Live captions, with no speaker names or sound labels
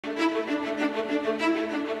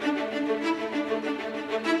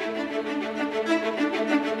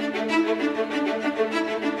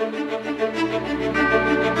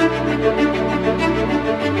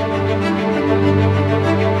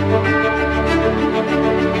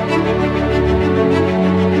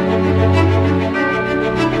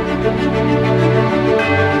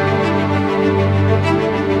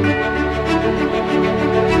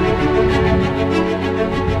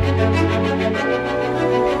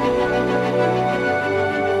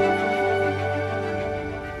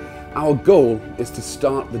Our goal is to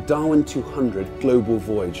start the Darwin200 Global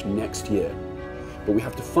Voyage next year, but we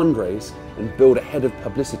have to fundraise and build a head of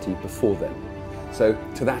publicity before then. So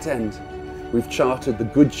to that end, we've chartered the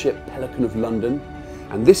good ship Pelican of London,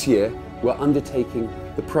 and this year we're undertaking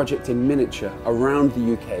the project in miniature around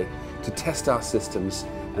the UK to test our systems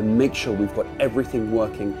and make sure we've got everything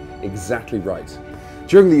working exactly right.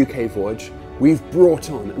 During the UK voyage, we've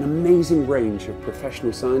brought on an amazing range of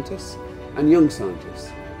professional scientists and young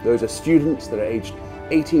scientists. Those are students that are aged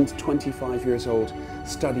 18 to 25 years old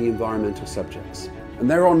studying environmental subjects. And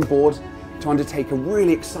they're on board to undertake a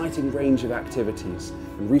really exciting range of activities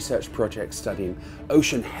and research projects studying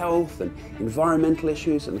ocean health and environmental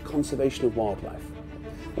issues and the conservation of wildlife.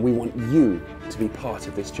 And we want you to be part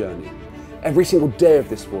of this journey. Every single day of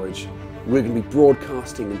this voyage, we're going to be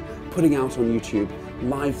broadcasting and putting out on YouTube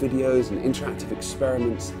live videos and interactive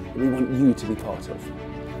experiments that we want you to be part of.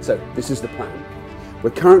 So this is the plan. We're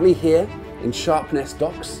currently here in Sharpness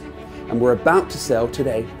Docks, and we're about to sail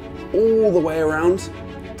today all the way around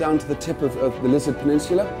down to the tip of the Lizard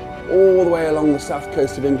Peninsula, all the way along the south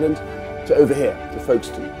coast of England to over here, to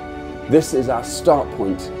Folkestone. This is our start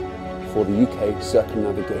point for the UK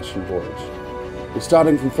circumnavigation voyage. We're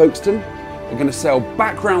starting from Folkestone. We're going to sail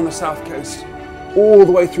back round the south coast, all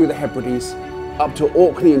the way through the Hebrides, up to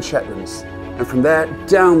Orkney and Shetlands, and from there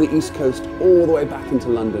down the east coast, all the way back into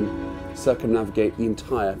London, circumnavigate the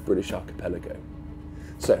entire British archipelago.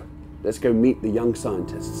 So, let's go meet the young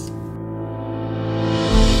scientists.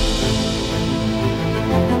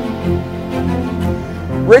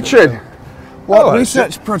 Richard, what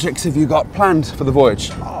research projects have you got planned for the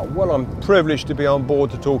voyage? Well, I'm privileged to be on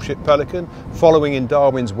board the tall ship Pelican, following in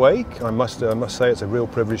Darwin's wake. I must say it's a real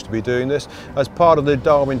privilege to be doing this as part of the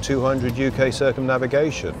Darwin200 UK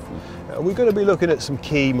circumnavigation. We're going to be looking at some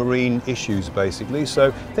key marine issues basically,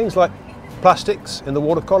 so things like plastics in the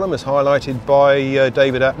water column, as highlighted by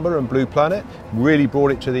David Attenborough and Blue Planet, really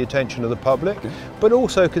brought it to the attention of the public, but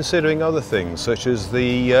also considering other things such as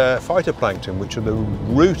the phyto-plankton, which are the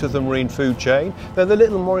root of the marine food chain. They're the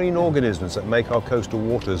little marine organisms that make our coastal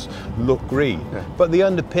waters look green, but they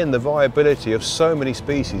underpin the viability of so many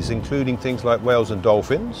species, including things like whales and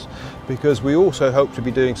dolphins, because we also hope to be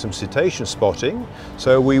doing some cetacean spotting,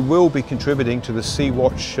 so we will be contributing to the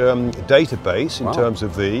Sea-Watch database in terms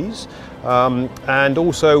of these. And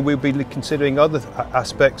also we'll be considering other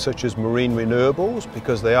aspects such as marine renewables,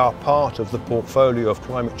 because they are part of the portfolio of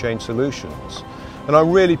climate change solutions. And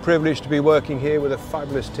I'm really privileged to be working here with a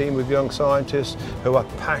fabulous team of young scientists who are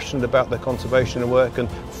passionate about their conservation work and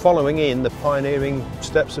following in the pioneering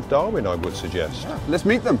steps of Darwin, I would suggest. Yeah, let's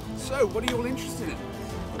meet them. So, what are you all interested in?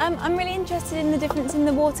 I'm really interested in the difference in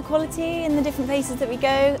the water quality in the different places that we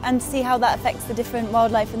go, and to see how that affects the different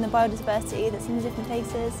wildlife and the biodiversity that's in the different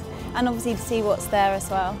places, and obviously to see what's there as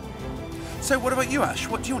well. So what about you, Ash?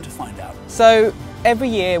 What do you want to find out? So every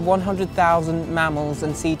year 100,000 mammals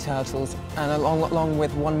and sea turtles, and along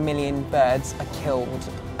with 1 million birds, are killed.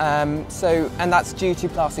 And that's due to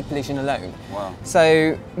plastic pollution alone. Wow.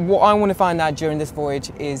 So what I want to find out during this voyage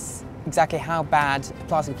is exactly how bad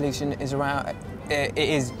plastic pollution is around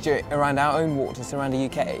our own waters around the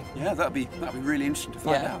UK. Yeah, that'd be really interesting to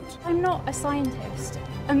find out. I'm not a scientist,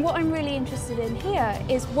 and what I'm really interested in here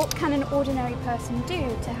is what can an ordinary person do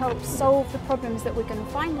to help solve the problems that we're going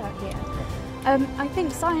to find out here. I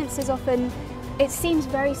think science is often, it seems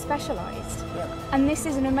very specialised, and this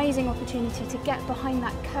is an amazing opportunity to get behind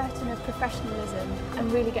that curtain of professionalism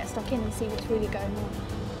and really get stuck in and see what's really going on.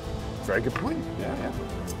 Very good point. Yeah.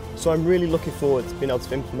 So I'm really looking forward to being able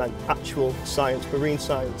to implement actual science, marine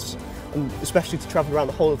science, and especially to travel around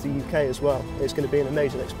the whole of the UK as well. It's going to be an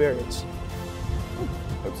amazing experience.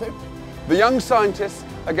 Hope so. The young scientists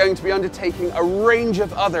are going to be undertaking a range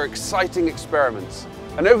of other exciting experiments.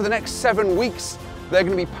 And over the next 7 weeks, they're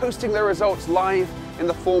going to be posting their results live in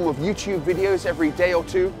the form of YouTube videos every day or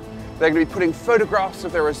two. They're going to be putting photographs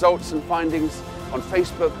of their results and findings on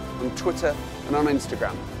Facebook, on Twitter, and on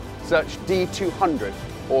Instagram. Search D200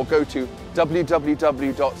 or go to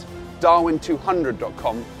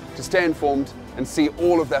www.darwin200.com to stay informed and see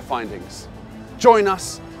all of their findings. Join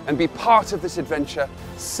us and be part of this adventure,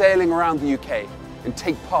 sailing around the UK, and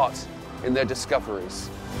take part in their discoveries.